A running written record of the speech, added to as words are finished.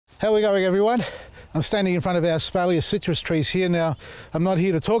How are we going, everyone? I'm standing in front of our espalier citrus trees here. Now, I'm not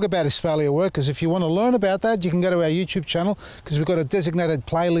here to talk about espalier work, because if you want to learn about that, you can go to our YouTube channel, because we've got a designated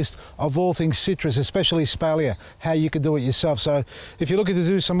playlist of all things citrus, especially espalier, how you can do it yourself. So if you're looking to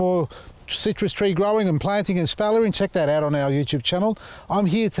do some more citrus tree growing and planting and espaliering, check that out on our YouTube channel. I'm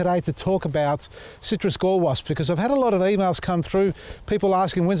here today to talk about citrus gall wasp, because I've had a lot of emails come through, people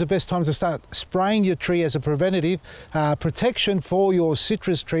asking when's the best time to start spraying your tree as a preventative protection for your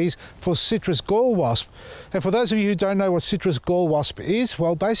citrus trees for citrus gall wasp. And for those of you who don't know what citrus gall wasp is,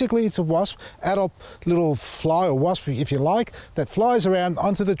 well, basically it's a wasp, adult little fly or wasp if you like, that flies around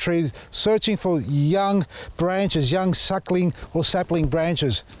onto the tree searching for young branches, young suckling or sapling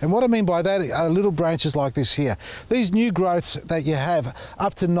branches. And what I mean by that are little branches like this here. These new growths that you have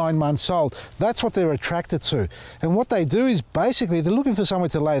up to 9 months old, that's what they're attracted to. And what they do is basically they're looking for somewhere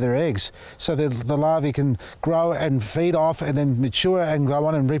to lay their eggs so that the larvae can grow and feed off and then mature and go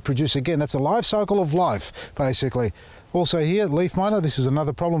on and reproduce again. That's a life cycle of life, basically. Also here, leaf miner, this is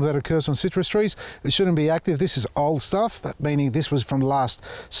another problem that occurs on citrus trees. It shouldn't be active. This is old stuff, meaning this was from last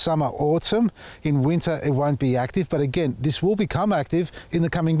summer, autumn. In winter, it won't be active, but again, this will become active in the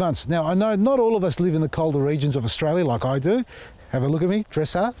coming months. Now, I know not all of us live in the colder regions of Australia like I do. Have a look at me,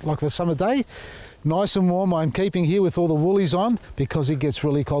 dress up like a summer day. Nice and warm. I'm keeping here with all the woolies on because it gets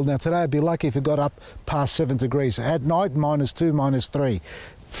really cold. Now today I'd be lucky if it got up past 7 degrees. At night, -2, -3.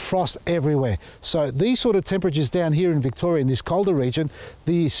 Frost everywhere. So these sort of temperatures down here in Victoria, in this colder region,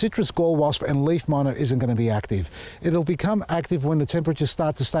 the citrus gall wasp and leaf miner isn't going to be active. It'll become active when the temperatures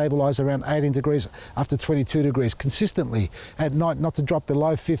start to stabilise around 18 degrees up to 22 degrees consistently at night, not to drop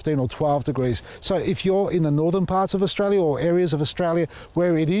below 15 or 12 degrees. So if you're in the northern parts of Australia or areas of Australia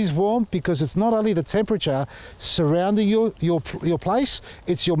where it is warm, because it's not only the temperature surrounding your place,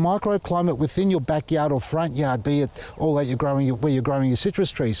 it's your microclimate within your backyard or front yard, be it all that you're growing, where you're growing your citrus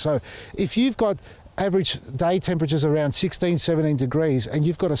trees. So if you've got average day temperatures around 16, 17 degrees and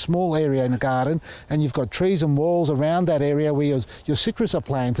you've got a small area in the garden and you've got trees and walls around that area where your citrus are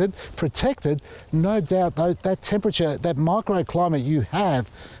planted, protected, no doubt that temperature, that microclimate you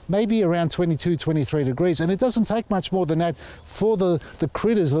have may be around 22, 23 degrees. And it doesn't take much more than that for the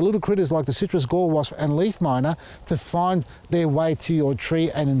critters, the little critters like the citrus gall wasp and leaf miner to find their way to your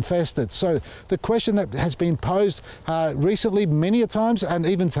tree and infest it. So the question that has been posed recently many a times and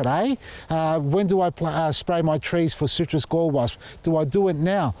even today, when do I spray my trees for citrus gall wasp? Do I do it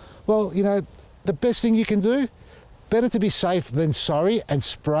now? Well, you know, the best thing you can do, better to be safe than sorry, and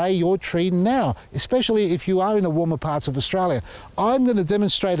spray your tree now, especially if you are in the warmer parts of Australia. I'm going to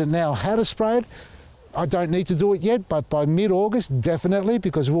demonstrate it now, how to spray it. I don't need to do it yet, but by mid-August, definitely,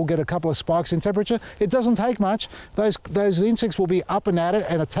 because we'll get a couple of spikes in temperature. It doesn't take much. Those insects will be up and at it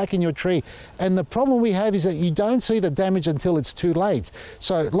and attacking your tree. And the problem we have is that you don't see the damage until it's too late.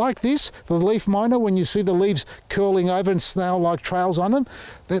 So like this, the leaf miner, when you see the leaves curling over and snail-like trails on them,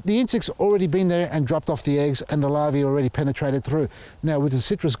 the insect's already been there and dropped off the eggs and the larvae already penetrated through. Now with the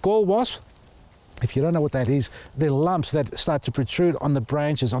citrus gall wasp, if you don't know what that is, they're lumps that start to protrude on the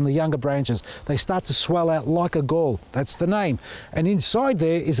branches, on the younger branches. They start to swell out like a gall. That's the name. And inside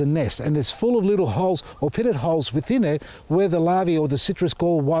there is a nest, and it's full of little holes or pitted holes within it where the larvae or the citrus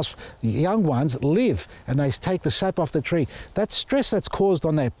gall wasp, the young ones, live, and they take the sap off the tree. That stress that's caused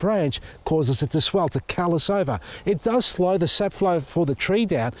on that branch causes it to swell, to callus over. It does slow the sap flow for the tree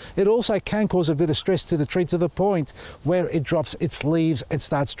down. It also can cause a bit of stress to the tree to the point where it drops its leaves and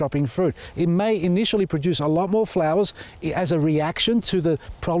starts dropping fruit. It may initially produce a lot more flowers as a reaction to the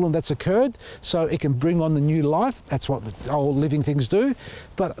problem that's occurred, so it can bring on the new life. That's what all living things do.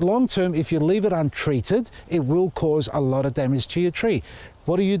 But long term, if you leave it untreated, it will cause a lot of damage to your tree.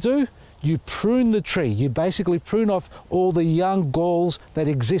 What do? You prune the tree. You basically prune off all the young galls that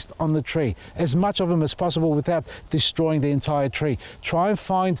exist on the tree, as much of them as possible without destroying the entire tree. Try and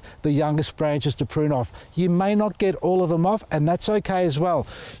find the youngest branches to prune off. You may not get all of them off, and that's okay as well.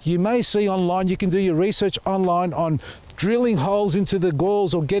 You may see online, you can do your research online on drilling holes into the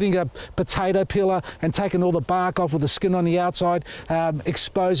galls or getting a potato peeler and taking all the bark off with the skin on the outside,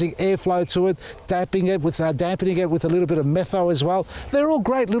 exposing airflow to it, dampening it with a little bit of metho as well. They're all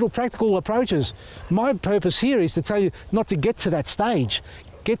great little practical approaches. My purpose here is to tell you not to get to that stage.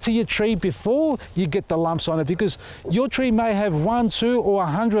 Get to your tree before you get the lumps on it, because your tree may have 1, 2 or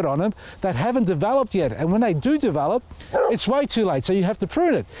 100 on them that haven't developed yet, and when they do develop, it's way too late, so you have to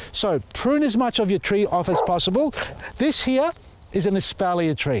prune it. So prune as much of your tree off as possible. This here is an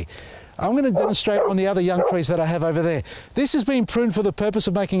espalier tree. I'm going to demonstrate on the other young trees that I have over there. This has been pruned for the purpose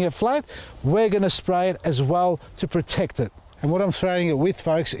of making it flat. We're going to spray it as well to protect it. And what I'm spraying it with,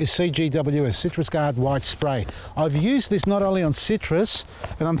 folks, is CGWS, Citrus Guard White Spray. I've used this not only on citrus,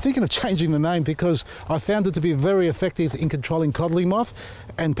 and I'm thinking of changing the name because I found it to be very effective in controlling codling moth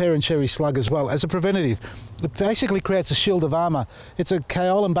and parent cherry slug as well as a preventative. It basically creates a shield of armour. It's a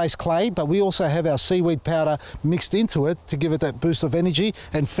kaolin-based clay, but we also have our seaweed powder mixed into it to give it that boost of energy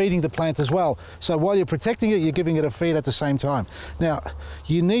and feeding the plant as well. So while you're protecting it, you're giving it a feed at the same time. Now,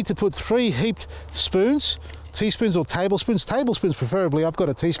 you need to put 3 heaped spoons, teaspoons or tablespoons preferably. I've got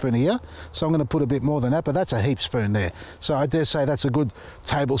a teaspoon here, so I'm going to put a bit more than that, but that's a heap spoon there. So I dare say that's a good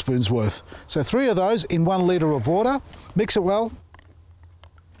tablespoon's worth. So 3 of those in 1 litre of water, mix it well,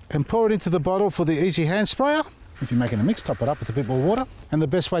 and pour it into the bottle for the Easy Hand Sprayer. If you're making a mix, top it up with a bit more water. And the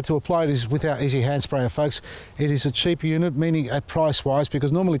best way to apply it is with our Easy Hand Sprayer, folks. It is a cheap unit, meaning at price-wise,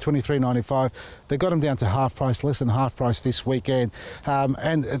 because normally $23.95. They got them down to half price, less than half price this weekend.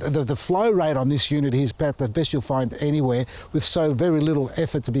 And the flow rate on this unit is about the best you'll find anywhere, with so very little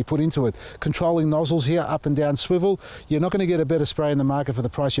effort to be put into it. Controlling nozzles here, up and down swivel. You're not going to get a better spray in the market for the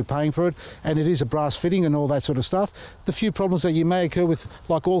price you're paying for it. And it is a brass fitting and all that sort of stuff. The few problems that you may occur with,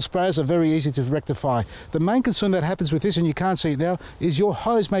 like all sprayers, are very easy to rectify. The main concern that happens with this, and you can't see it now, is your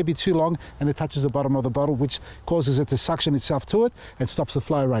hose may be too long and it touches the bottom of the bottle, which causes it to suction itself to it and stops the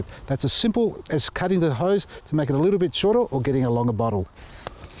flow rate. That's as simple as cutting the hose to make it a little bit shorter or getting a longer bottle.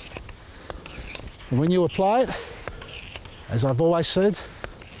 And when you apply it, as I've always said,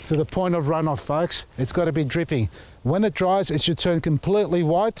 to the point of runoff, folks, it's got to be dripping. When it dries, it should turn completely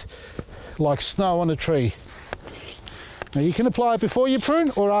white, like snow on a tree. Now you can apply it before you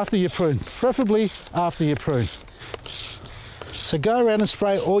prune or after you prune, preferably after you prune. So go around and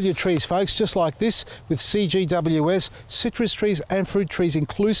spray all your trees, folks, just like this with CGWS, citrus trees and fruit trees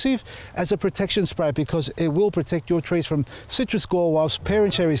inclusive, as a protection spray, because it will protect your trees from citrus gall wasp,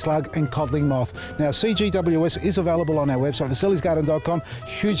 parent cherry slug and codling moth. Now CGWS is available on our website, vasili'sgarden.com.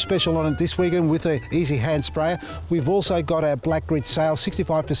 Huge special on it this weekend with the Easy Hand Sprayer. We've also got our Black Grit sale,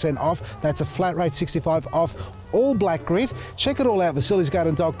 65% off. That's a flat rate 65 off all Black Grit. Check it all out,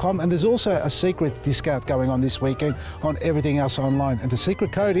 vasili'sgarden.com, and there's also a secret discount going on this weekend on everything else online, and the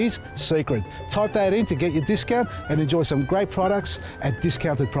secret code is SECRET. Type that in to get your discount and enjoy some great products at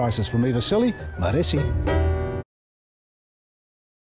discounted prices. From me, Vasili, Maresi.